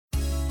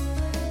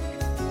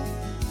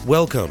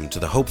Welcome to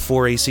the Hope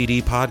for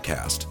ACD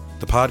podcast,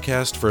 the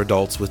podcast for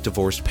adults with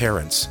divorced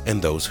parents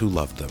and those who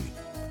love them.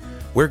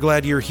 We're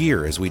glad you're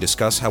here as we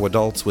discuss how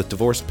adults with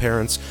divorced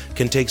parents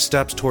can take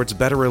steps towards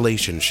better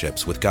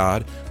relationships with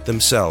God,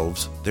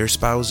 themselves, their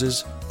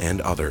spouses,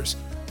 and others.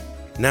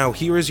 Now,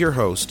 here is your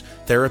host,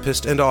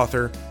 therapist and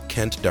author,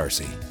 Kent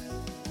Darcy.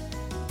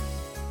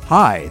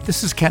 Hi,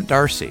 this is Kent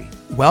Darcy.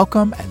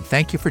 Welcome and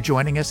thank you for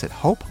joining us at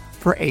Hope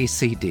for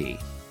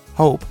ACD,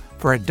 Hope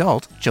for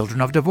Adult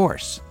Children of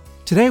Divorce.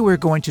 Today we're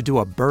going to do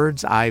a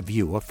bird's eye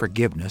view of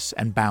forgiveness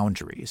and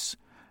boundaries.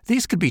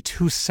 These could be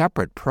two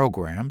separate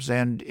programs,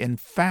 and in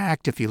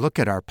fact, if you look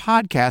at our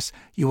podcast,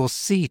 you will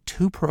see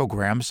two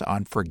programs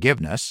on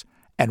forgiveness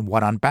and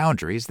one on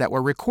boundaries that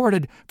were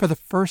recorded for the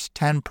first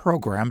 10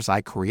 programs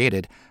I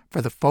created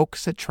for the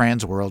folks at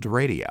Transworld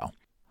Radio.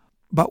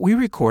 But we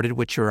recorded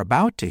what you're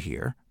about to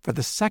hear for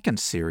the second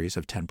series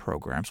of 10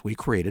 programs we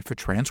created for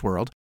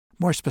Transworld,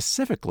 more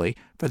specifically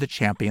for the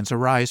Champions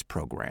Arise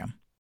program.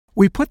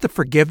 We put the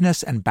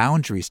forgiveness and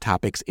boundaries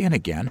topics in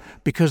again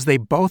because they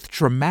both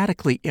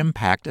dramatically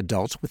impact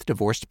adults with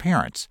divorced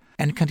parents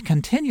and can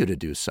continue to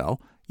do so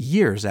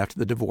years after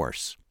the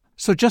divorce.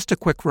 So just a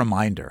quick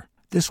reminder,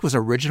 this was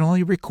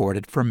originally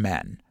recorded for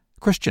men,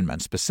 Christian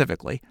men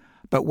specifically,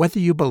 but whether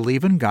you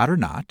believe in God or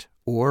not,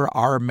 or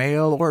are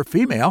male or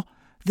female,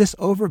 this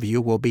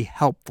overview will be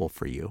helpful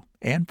for you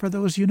and for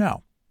those you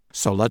know.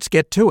 So let's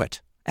get to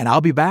it, and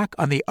I'll be back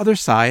on the other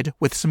side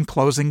with some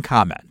closing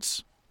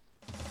comments.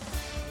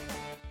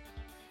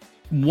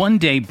 One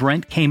day,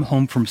 Brent came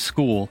home from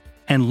school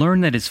and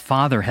learned that his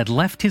father had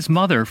left his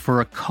mother for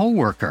a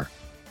coworker.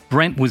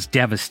 Brent was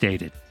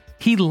devastated.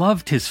 He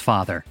loved his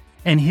father,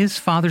 and his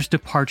father's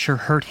departure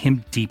hurt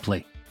him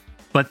deeply.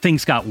 But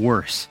things got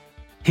worse.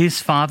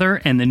 His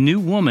father and the new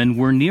woman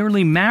were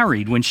nearly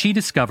married when she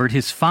discovered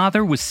his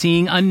father was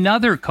seeing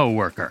another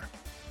coworker.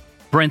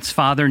 Brent's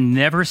father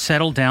never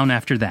settled down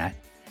after that.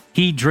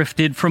 He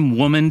drifted from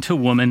woman to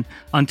woman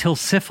until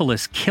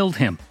syphilis killed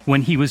him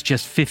when he was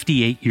just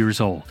 58 years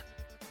old.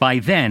 By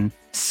then,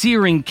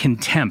 searing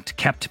contempt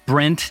kept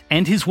Brent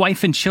and his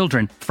wife and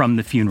children from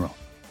the funeral.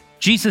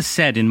 Jesus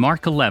said in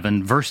Mark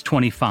 11, verse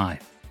 25,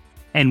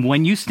 "And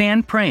when you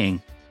stand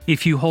praying,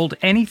 if you hold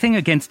anything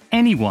against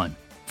anyone,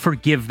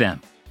 forgive them,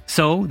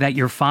 so that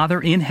your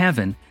Father in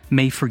heaven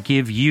may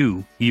forgive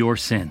you your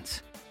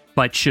sins."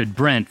 But should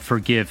Brent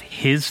forgive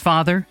his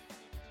father?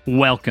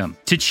 Welcome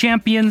to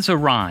Champions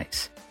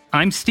Arise.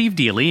 I'm Steve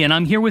Dealey, and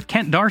I'm here with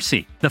Kent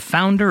Darcy, the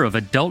founder of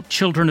Adult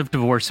Children of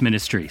Divorce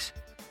Ministries.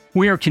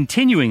 We are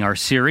continuing our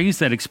series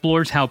that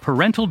explores how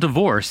parental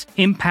divorce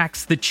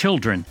impacts the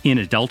children in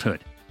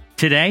adulthood.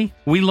 Today,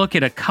 we look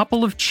at a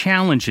couple of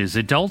challenges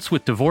adults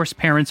with divorced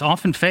parents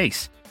often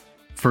face: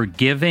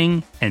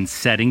 forgiving and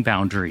setting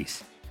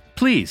boundaries.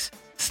 Please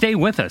stay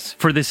with us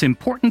for this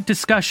important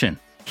discussion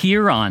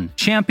here on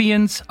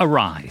Champions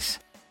Arise.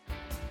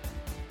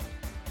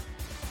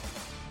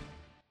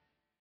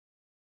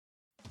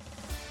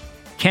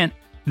 Kent,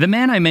 the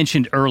man I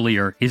mentioned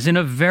earlier is in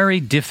a very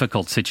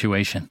difficult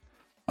situation.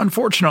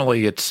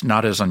 Unfortunately, it's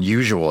not as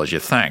unusual as you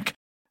think.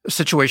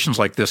 Situations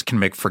like this can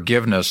make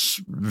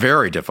forgiveness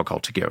very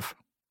difficult to give.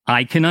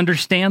 I can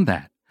understand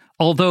that,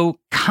 although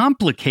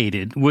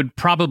complicated would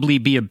probably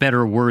be a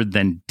better word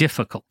than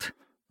difficult.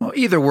 Well,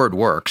 either word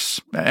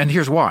works, and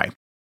here's why.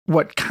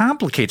 What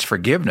complicates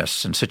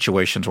forgiveness in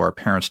situations where a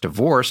parent's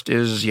divorced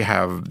is you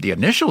have the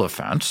initial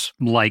offense.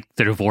 Like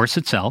the divorce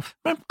itself?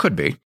 Could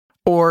be.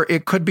 Or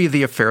it could be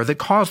the affair that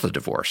caused the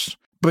divorce.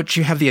 But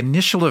you have the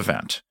initial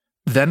event.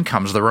 Then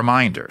comes the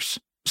reminders.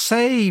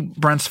 Say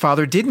Brent's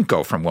father didn't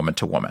go from woman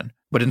to woman,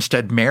 but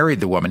instead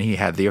married the woman he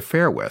had the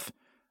affair with.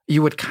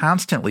 You would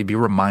constantly be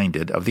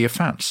reminded of the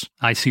offense.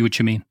 I see what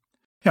you mean.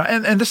 Yeah,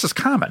 and this is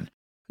common.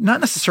 Not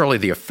necessarily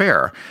the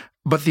affair,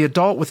 but the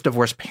adult with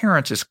divorced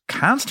parents is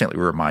constantly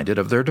reminded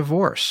of their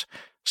divorce.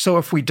 So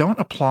if we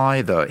don't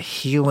apply the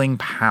healing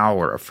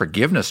power of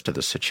forgiveness to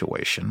the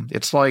situation,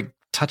 it's like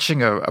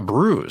touching a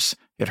bruise.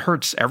 It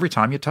hurts every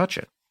time you touch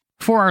it.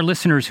 For our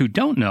listeners who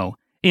don't know,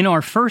 in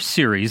our first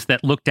series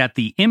that looked at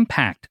the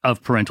impact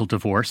of parental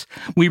divorce,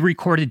 we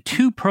recorded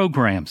 2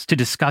 programs to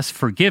discuss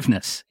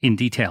forgiveness in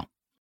detail.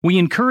 We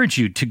encourage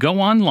you to go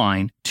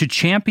online to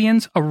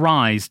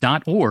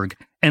championsarise.org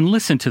and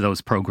listen to those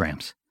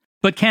programs.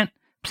 But Kent,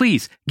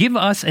 please give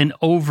us an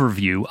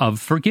overview of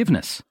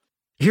forgiveness.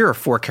 Here are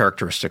 4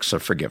 characteristics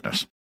of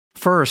forgiveness.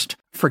 First,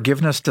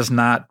 forgiveness does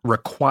not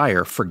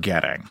require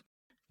forgetting.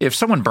 If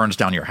someone burns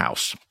down your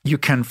house, you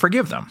can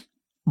forgive them.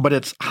 But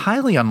it's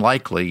highly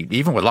unlikely,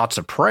 even with lots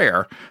of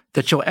prayer,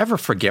 that you'll ever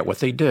forget what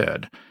they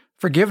did.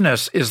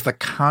 Forgiveness is the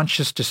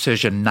conscious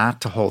decision not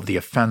to hold the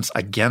offense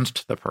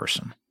against the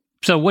person.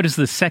 So what is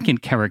the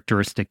second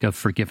characteristic of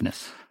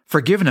forgiveness?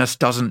 Forgiveness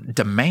doesn't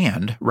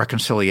demand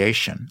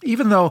reconciliation,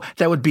 even though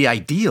that would be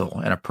ideal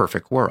in a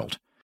perfect world.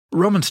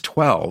 Romans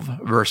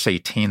 12, verse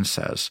 18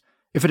 says,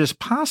 "If it is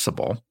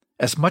possible,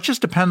 as much as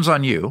depends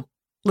on you,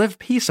 live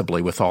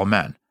peaceably with all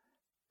men."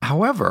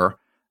 However,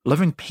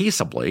 living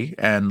peaceably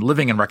and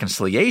living in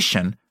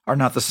reconciliation are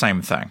not the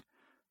same thing.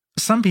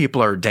 Some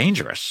people are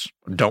dangerous,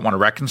 don't want to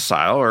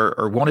reconcile,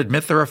 or won't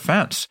admit their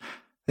offense.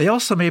 They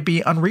also may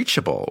be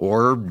unreachable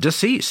or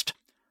deceased.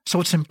 So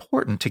it's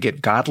important to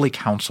get godly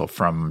counsel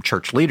from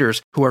church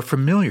leaders who are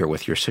familiar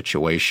with your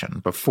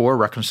situation before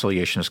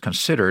reconciliation is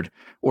considered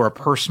or a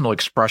personal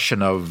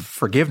expression of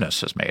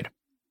forgiveness is made.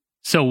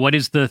 So what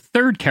is the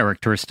third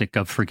characteristic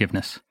of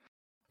forgiveness?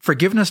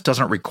 Forgiveness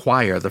doesn't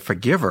require the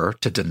forgiver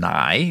to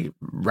deny,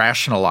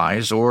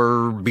 rationalize,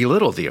 or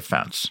belittle the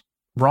offense.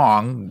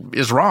 Wrong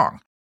is wrong.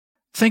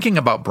 Thinking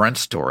about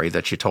Brent's story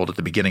that you told at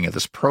the beginning of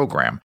this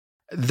program,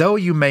 though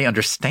you may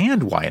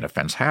understand why an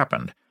offense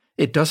happened,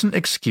 it doesn't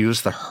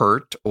excuse the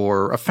hurt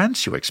or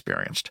offense you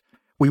experienced.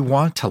 We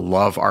want to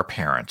love our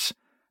parents,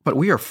 but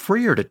we are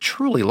freer to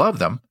truly love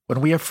them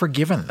when we have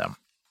forgiven them.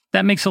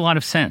 That makes a lot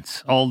of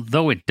sense,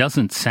 although it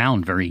doesn't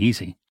sound very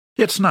easy.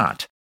 It's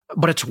not,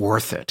 but it's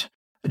worth it.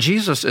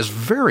 Jesus is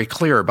very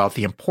clear about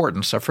the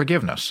importance of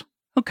forgiveness.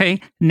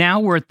 Okay,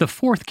 now we're at the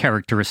fourth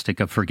characteristic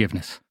of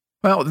forgiveness.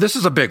 Well, this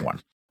is a big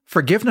one.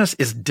 Forgiveness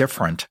is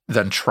different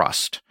than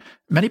trust.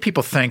 Many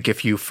people think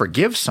if you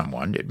forgive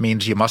someone, it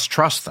means you must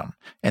trust them,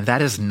 and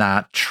that is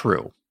not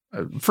true.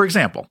 For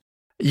example,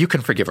 you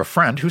can forgive a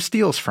friend who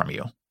steals from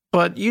you,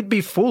 but you'd be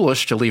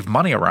foolish to leave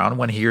money around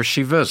when he or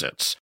she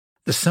visits.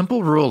 The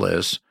simple rule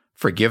is,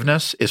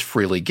 forgiveness is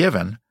freely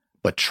given,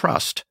 but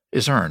trust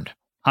is earned.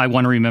 I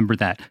want to remember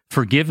that.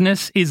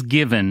 Forgiveness is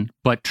given,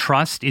 but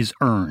trust is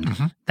earned.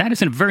 Mm-hmm. That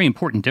is a very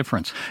important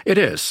difference. It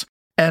is.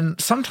 And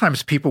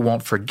sometimes people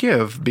won't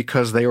forgive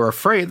because they are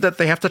afraid that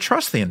they have to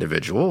trust the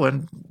individual,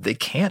 and they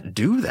can't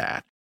do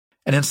that.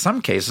 And in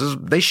some cases,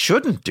 they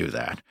shouldn't do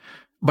that.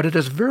 But it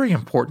is very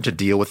important to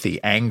deal with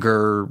the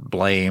anger,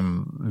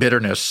 blame,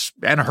 bitterness,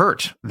 and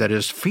hurt that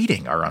is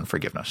feeding our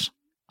unforgiveness.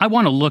 I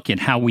want to look at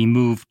how we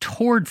move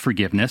toward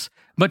forgiveness,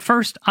 but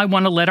first I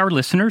want to let our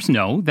listeners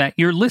know that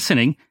you're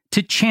listening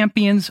to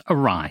Champions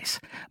Arise.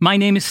 My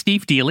name is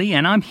Steve Dealey,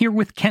 and I'm here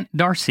with Kent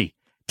Darcy.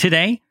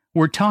 Today,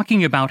 we're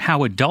talking about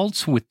how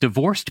adults with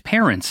divorced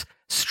parents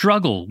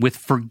struggle with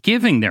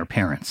forgiving their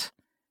parents.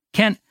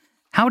 Kent,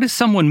 how does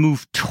someone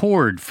move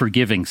toward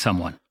forgiving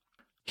someone?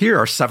 Here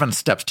are 7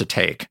 steps to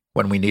take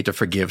when we need to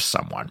forgive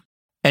someone.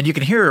 And you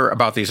can hear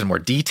about these in more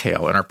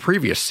detail in our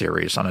previous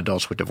series on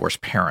adults with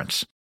divorced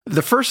parents.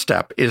 The first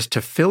step is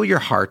to fill your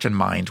heart and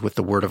mind with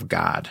the Word of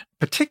God,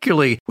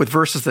 particularly with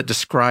verses that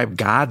describe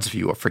God's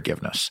view of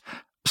forgiveness.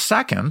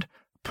 Second,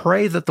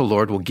 pray that the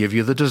Lord will give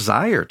you the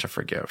desire to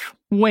forgive.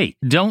 Wait,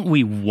 don't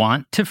we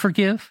want to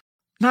forgive?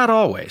 Not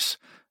always.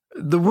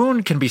 The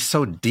wound can be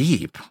so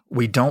deep,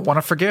 we don't want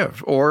to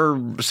forgive,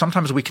 or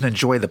sometimes we can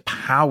enjoy the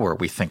power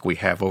we think we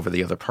have over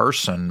the other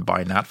person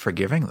by not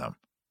forgiving them.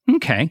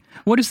 Okay,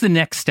 what is the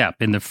next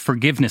step in the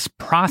forgiveness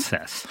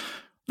process?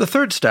 The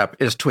third step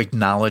is to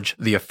acknowledge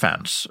the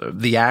offense,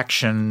 the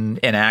action,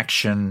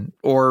 inaction,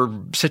 or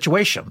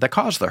situation that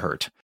caused the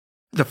hurt.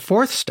 The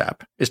fourth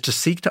step is to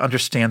seek to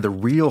understand the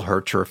real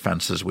hurts or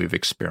offenses we've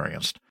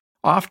experienced.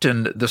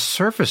 Often, the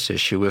surface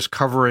issue is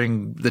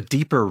covering the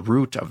deeper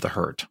root of the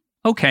hurt.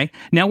 Okay,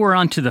 now we're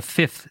on to the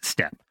fifth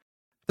step.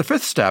 The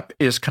fifth step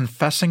is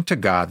confessing to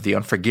God the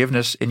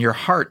unforgiveness in your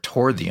heart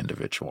toward the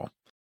individual.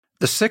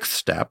 The sixth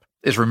step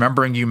is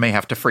remembering you may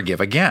have to forgive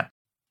again.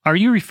 Are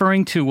you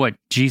referring to what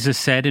Jesus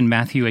said in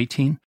Matthew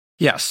 18?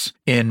 Yes.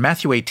 In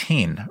Matthew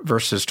 18,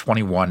 verses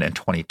 21 and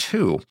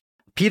 22,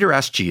 Peter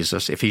asked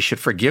Jesus if he should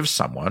forgive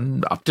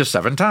someone up to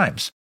 7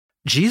 times.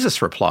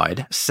 Jesus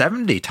replied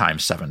 70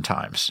 times 7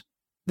 times.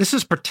 This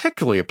is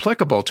particularly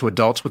applicable to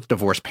adults with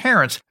divorced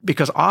parents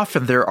because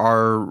often there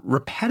are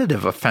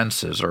repetitive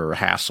offenses or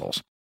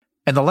hassles.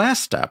 And the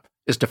last step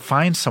is to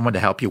find someone to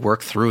help you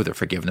work through the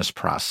forgiveness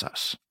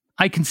process.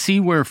 I can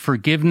see where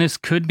forgiveness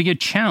could be a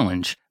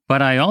challenge,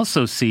 but I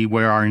also see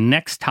where our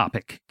next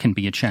topic can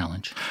be a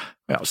challenge.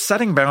 Well,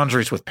 setting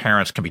boundaries with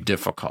parents can be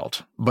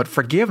difficult, but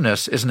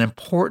forgiveness is an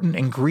important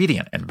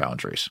ingredient in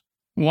boundaries.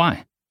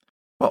 Why?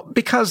 Well,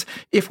 because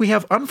if we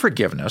have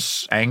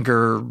unforgiveness,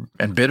 anger,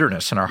 and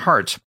bitterness in our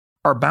hearts,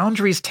 our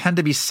boundaries tend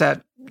to be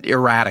set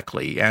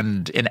erratically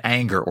and in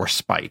anger or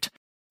spite.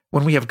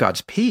 When we have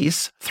God's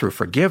peace through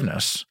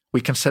forgiveness,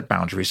 we can set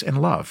boundaries in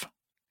love.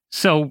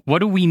 So, what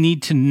do we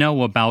need to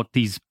know about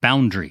these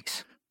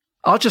boundaries?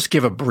 I'll just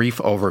give a brief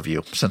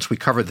overview since we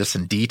covered this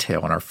in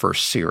detail in our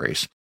first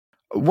series.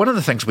 One of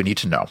the things we need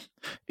to know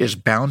is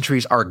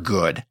boundaries are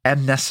good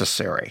and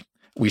necessary.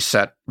 We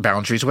set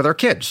boundaries with our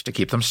kids to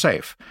keep them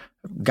safe.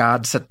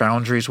 God set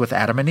boundaries with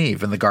Adam and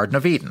Eve in the Garden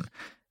of Eden.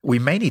 We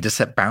may need to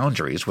set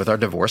boundaries with our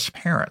divorced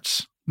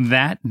parents.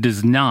 That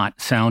does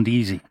not sound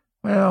easy.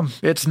 Well,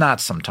 it's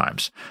not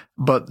sometimes.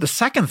 But the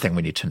second thing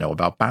we need to know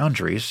about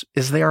boundaries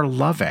is they are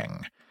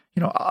loving.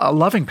 A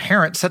loving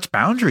parent sets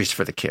boundaries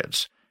for the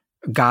kids.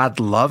 God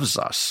loves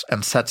us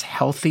and sets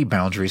healthy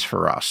boundaries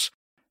for us.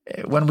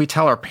 When we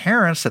tell our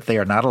parents that they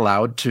are not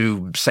allowed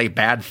to say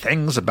bad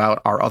things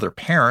about our other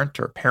parent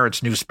or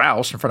parent's new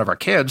spouse in front of our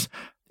kids,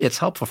 it's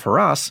helpful for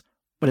us,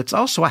 but it's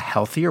also a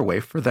healthier way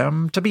for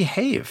them to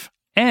behave.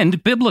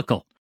 And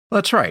biblical.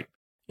 That's right.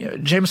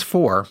 James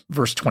 4,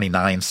 verse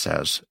 29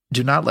 says,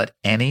 "Do not let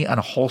any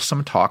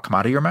unwholesome talk come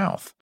out of your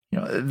mouth.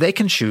 They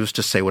can choose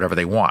to say whatever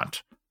they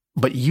want,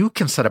 but you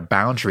can set a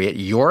boundary at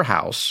your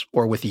house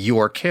or with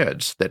your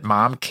kids that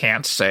mom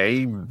can't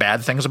say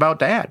bad things about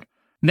dad.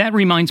 That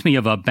reminds me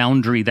of a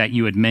boundary that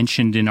you had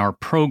mentioned in our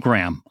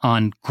program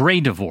on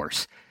gray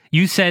divorce.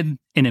 You said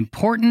an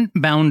important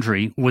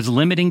boundary was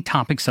limiting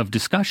topics of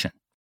discussion.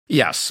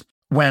 Yes.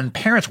 When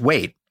parents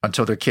wait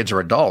until their kids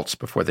are adults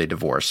before they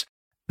divorce,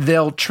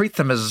 they'll treat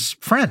them as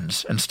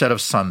friends instead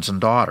of sons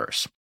and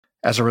daughters.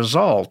 As a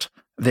result,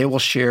 they will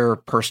share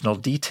personal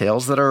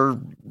details that are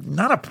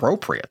not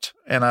appropriate,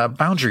 and a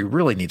boundary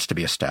really needs to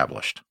be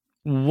established.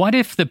 What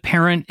if the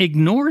parent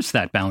ignores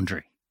that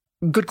boundary?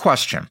 Good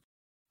question.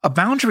 A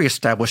boundary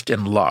established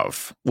in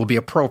love will be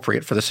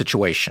appropriate for the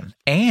situation,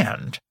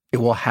 and it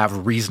will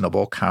have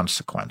reasonable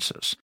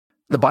consequences.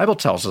 The Bible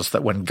tells us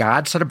that when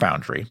God set a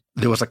boundary,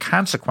 there was a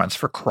consequence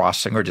for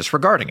crossing or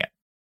disregarding it.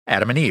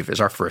 Adam and Eve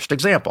is our first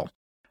example.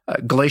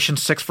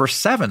 Galatians 6 verse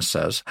 7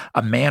 says,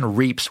 "A man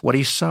reaps what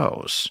he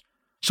sows."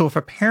 So if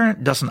a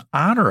parent doesn't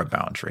honor a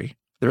boundary,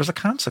 there's a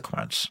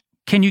consequence.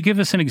 Can you give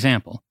us an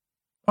example?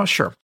 Oh,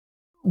 sure.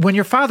 When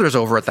your father is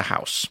over at the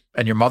house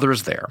and your mother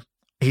is there,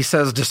 he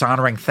says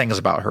dishonoring things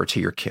about her to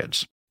your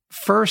kids.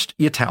 First,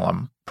 you tell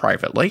him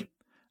privately,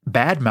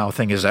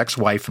 bad-mouthing his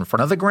ex-wife in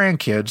front of the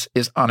grandkids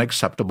is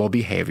unacceptable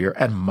behavior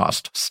and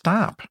must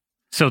stop.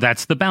 So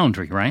that's the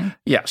boundary, right?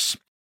 Yes.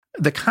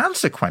 The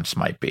consequence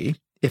might be,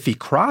 if he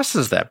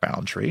crosses that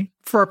boundary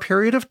for a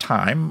period of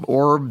time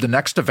or the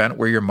next event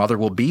where your mother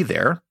will be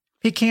there,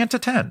 he can't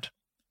attend.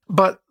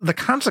 But the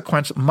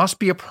consequence must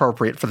be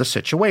appropriate for the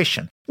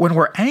situation. When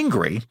we're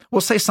angry,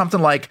 we'll say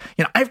something like,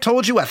 I've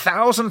told you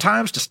 1,000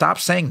 times to stop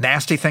saying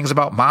nasty things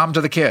about mom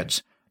to the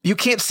kids. You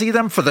can't see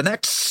them for the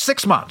next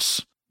 6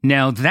 months.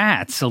 Now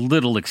that's a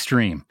little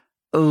extreme.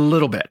 A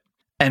little bit.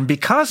 And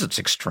because it's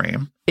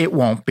extreme, it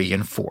won't be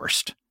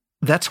enforced.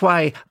 That's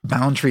why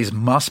boundaries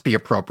must be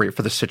appropriate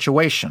for the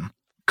situation,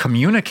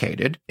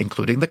 communicated,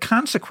 including the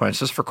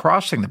consequences for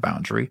crossing the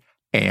boundary,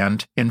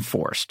 and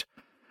enforced.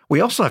 We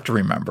also have to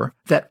remember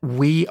that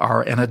we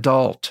are an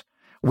adult.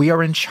 We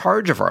are in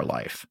charge of our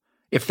life.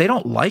 If they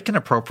don't like an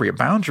appropriate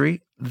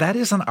boundary, that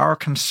isn't our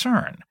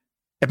concern.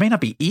 It may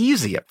not be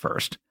easy at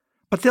first,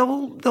 but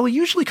they'll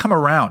usually come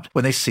around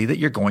when they see that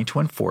you're going to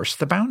enforce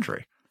the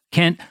boundary.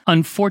 Kent,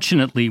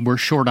 unfortunately, we're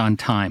short on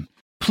time.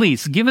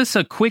 Please give us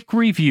a quick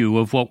review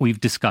of what we've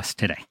discussed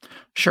today.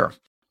 Sure.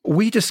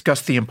 We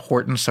discussed the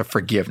importance of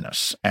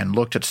forgiveness and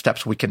looked at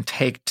steps we can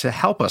take to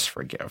help us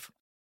forgive.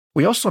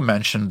 We also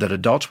mentioned that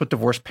adults with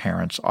divorced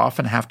parents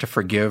often have to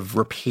forgive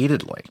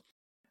repeatedly.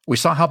 We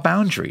saw how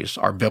boundaries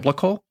are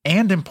biblical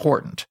and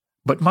important,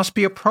 but must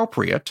be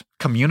appropriate,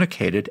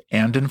 communicated,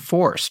 and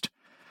enforced.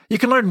 You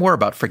can learn more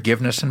about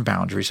forgiveness and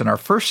boundaries in our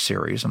first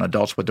series on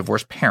adults with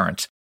divorced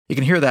parents. You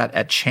can hear that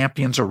at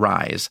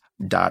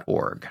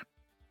championsarise.org.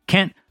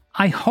 Kent,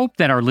 I hope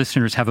that our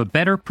listeners have a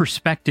better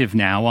perspective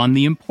now on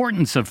the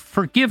importance of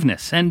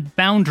forgiveness and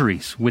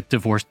boundaries with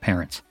divorced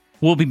parents.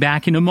 We'll be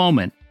back in a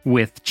moment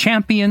with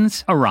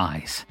Champions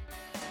Arise.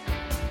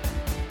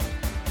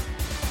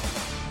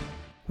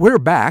 We're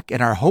back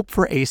in our Hope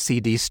for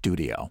ACD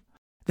studio.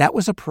 That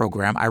was a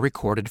program I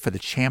recorded for the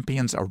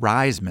Champions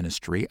Arise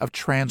ministry of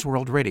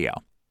Transworld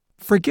Radio.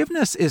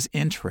 Forgiveness is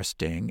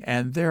interesting,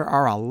 and there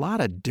are a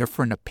lot of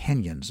different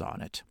opinions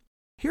on it.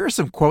 Here are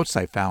some quotes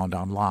I found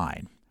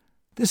online.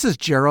 This is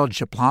Gerald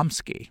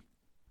Jablomsky.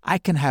 "I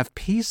can have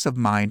peace of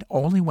mind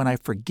only when I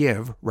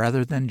forgive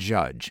rather than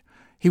judge."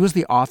 He was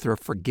the author of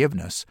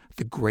Forgiveness,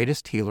 the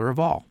Greatest Healer of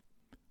All.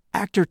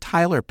 Actor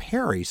Tyler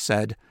Perry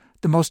said,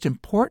 "The most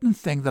important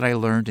thing that I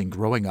learned in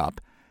growing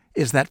up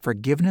is that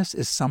forgiveness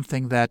is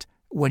something that,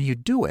 when you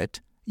do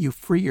it, you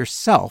free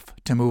yourself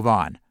to move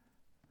on."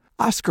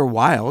 Oscar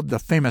Wilde, the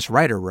famous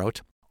writer,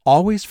 wrote,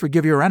 "Always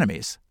forgive your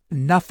enemies.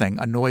 Nothing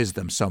annoys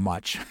them so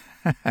much."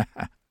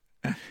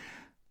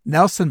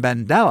 Nelson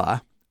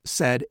Mandela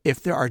said,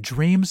 "If there are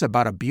dreams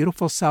about a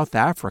beautiful South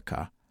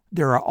Africa,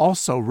 there are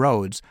also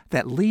roads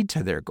that lead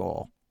to their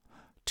goal.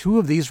 Two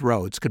of these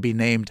roads could be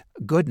named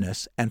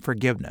goodness and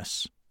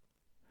forgiveness."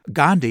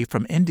 Gandhi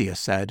from India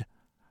said,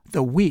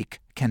 "The weak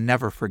can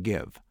never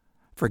forgive.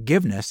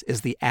 Forgiveness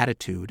is the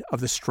attitude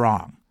of the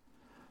strong."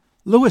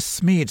 Lewis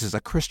Smedes is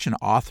a Christian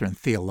author and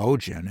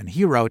theologian, and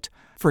he wrote,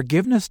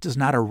 "Forgiveness does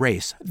not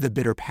erase the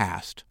bitter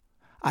past.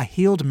 A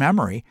healed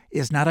memory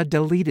is not a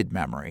deleted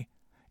memory.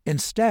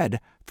 Instead,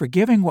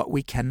 forgiving what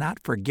we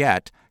cannot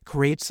forget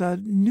creates a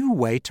new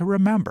way to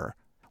remember.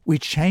 We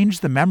change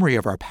the memory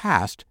of our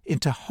past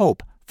into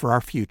hope for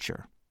our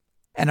future."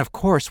 And of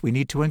course, we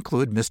need to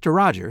include Mr.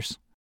 Rogers.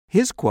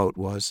 His quote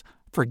was,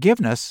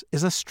 "Forgiveness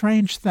is a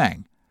strange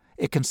thing.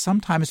 It can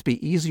sometimes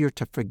be easier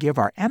to forgive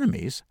our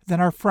enemies than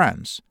our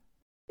friends.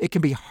 It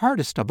can be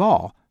hardest of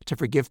all to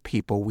forgive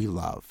people we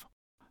love."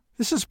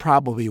 This is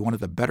probably one of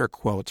the better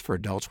quotes for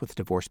adults with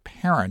divorced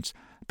parents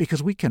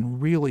because we can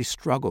really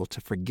struggle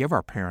to forgive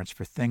our parents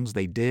for things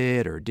they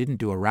did or didn't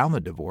do around the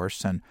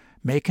divorce and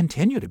may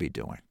continue to be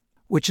doing.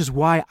 Which is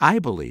why I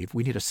believe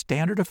we need a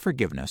standard of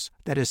forgiveness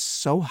that is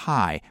so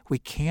high we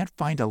can't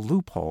find a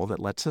loophole that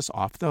lets us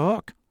off the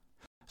hook.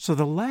 So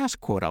the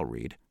last quote I'll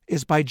read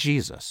is by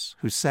Jesus,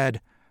 who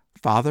said,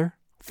 "Father,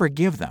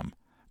 forgive them,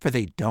 for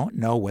they don't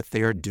know what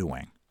they are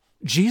doing."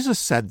 Jesus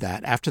said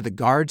that after the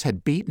guards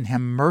had beaten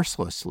him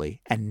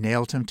mercilessly and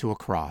nailed him to a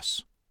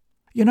cross.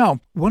 You know,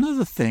 one of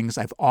the things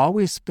I've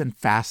always been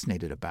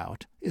fascinated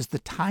about is the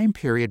time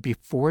period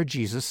before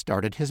Jesus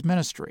started his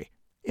ministry.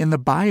 In the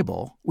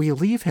Bible, we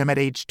leave him at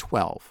age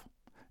 12,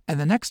 and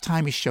the next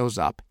time he shows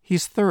up,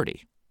 he's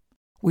 30.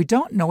 We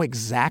don't know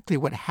exactly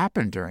what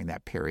happened during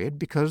that period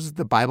because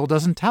the Bible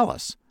doesn't tell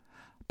us.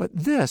 But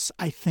this,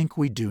 I think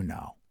we do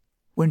know.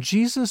 When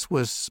Jesus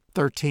was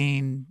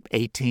 13,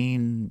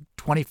 18,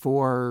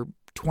 24,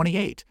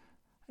 28,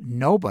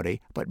 nobody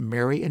but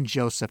Mary and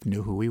Joseph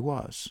knew who he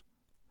was.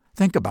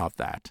 Think about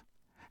that.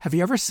 Have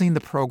you ever seen the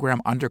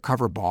program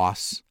Undercover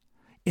Boss?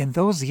 In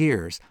those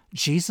years,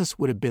 Jesus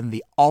would have been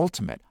the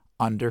ultimate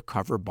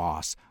undercover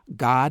boss,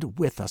 God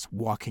with us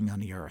walking on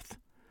the earth.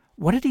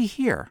 What did he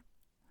hear?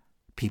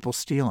 People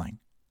stealing,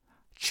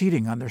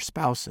 cheating on their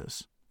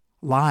spouses,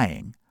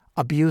 lying,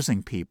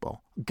 abusing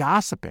people,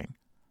 gossiping,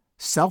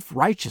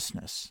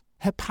 self-righteousness,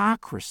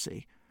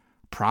 hypocrisy,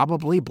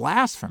 probably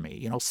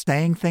blasphemy,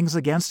 saying things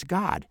against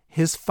God,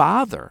 his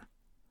Father.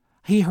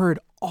 He heard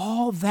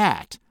all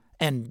that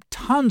and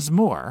tons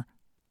more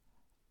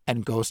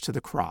and goes to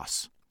the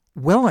cross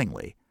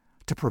willingly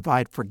to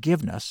provide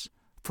forgiveness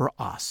for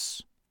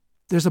us.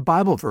 There's a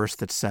Bible verse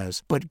that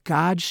says, "But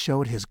God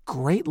showed his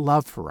great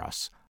love for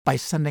us by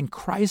sending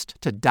Christ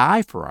to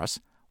die for us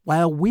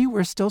while we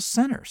were still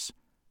sinners.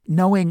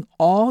 Knowing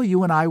all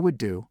you and I would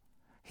do,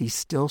 he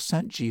still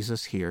sent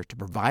Jesus here to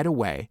provide a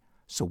way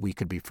so we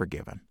could be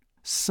forgiven."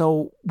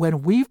 So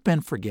when we've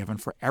been forgiven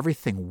for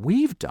everything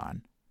we've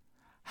done,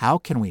 how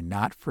can we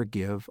not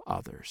forgive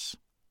others?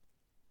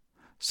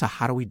 So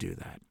how do we do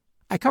that?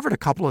 I covered a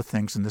couple of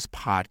things in this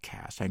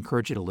podcast. I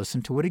encourage you to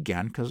listen to it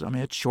again because,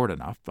 it's short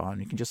enough.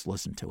 You can just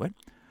listen to it.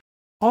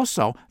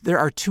 Also, there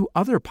are 2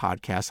 other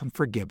podcasts on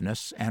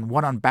forgiveness and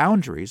one on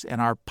boundaries in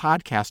our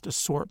podcast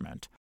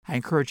assortment. I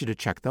encourage you to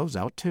check those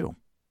out too.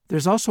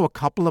 There's also a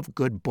couple of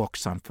good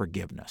books on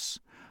forgiveness.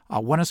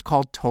 One is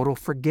called Total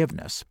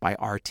Forgiveness by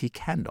R.T.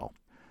 Kendall.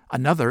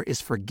 Another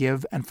is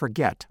Forgive and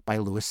Forget by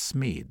Lewis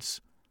Smedes.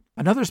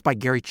 Another is by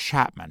Gary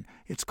Chapman.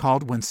 It's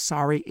called When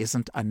Sorry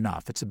Isn't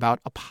Enough. It's about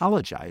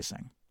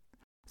apologizing.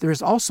 There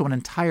is also an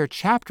entire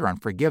chapter on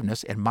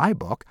forgiveness in my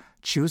book,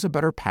 Choose a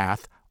Better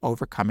Path,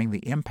 Overcoming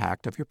the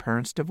Impact of Your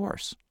Parents'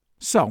 Divorce.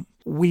 So,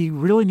 we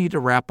really need to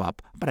wrap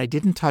up, but I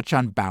didn't touch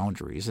on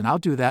boundaries, and I'll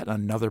do that in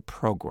another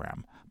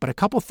program. But a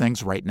couple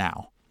things right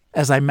now.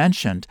 As I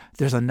mentioned,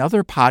 there's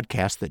another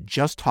podcast that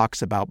just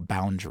talks about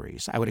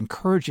boundaries. I would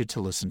encourage you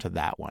to listen to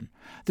that one.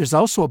 There's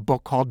also a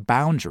book called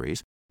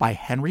Boundaries by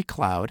Henry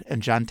Cloud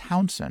and John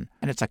Townsend,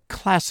 and it's a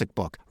classic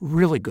book,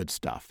 really good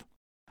stuff.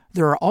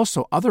 There are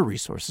also other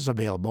resources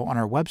available on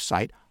our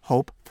website,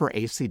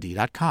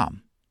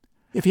 hopeforacd.com.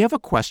 If you have a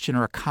question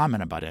or a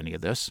comment about any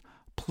of this,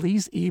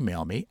 please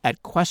email me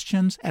at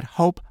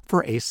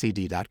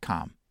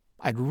questions@hopeforacd.com.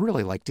 I'd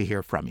really like to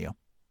hear from you.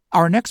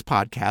 Our next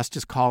podcast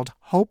is called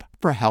Hope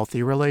for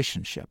Healthy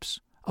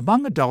Relationships.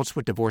 Among adults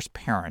with divorced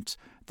parents,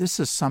 this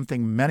is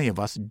something many of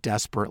us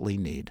desperately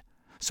need.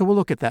 So we'll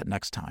look at that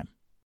next time.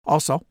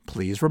 Also,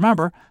 please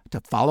remember to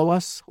follow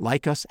us,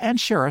 like us, and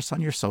share us on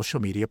your social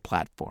media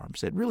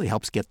platforms. It really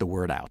helps get the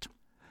word out.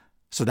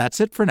 So that's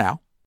it for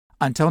now.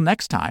 Until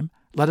next time,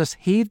 let us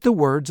heed the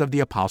words of the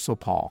Apostle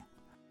Paul.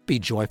 Be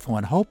joyful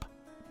in hope,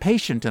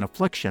 patient in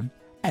affliction,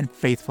 and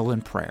faithful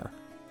in prayer.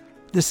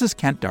 This is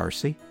Kent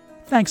Darcy.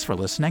 Thanks for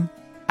listening.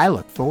 I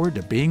look forward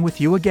to being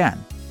with you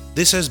again.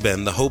 This has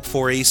been the Hope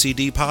for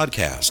ACD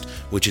podcast,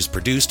 which is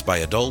produced by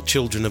Adult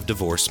Children of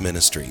Divorce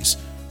Ministries.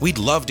 We'd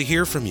love to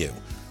hear from you.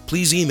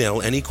 Please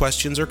email any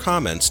questions or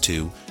comments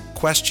to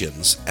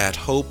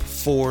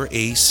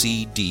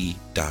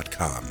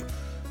questions@hopeforacd.com.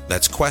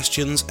 That's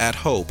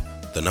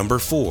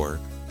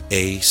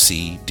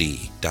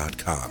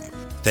questions@hope4acd.com.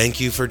 Thank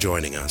you for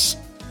joining us.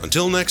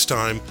 Until next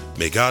time,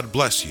 may God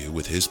bless you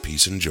with his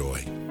peace and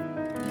joy.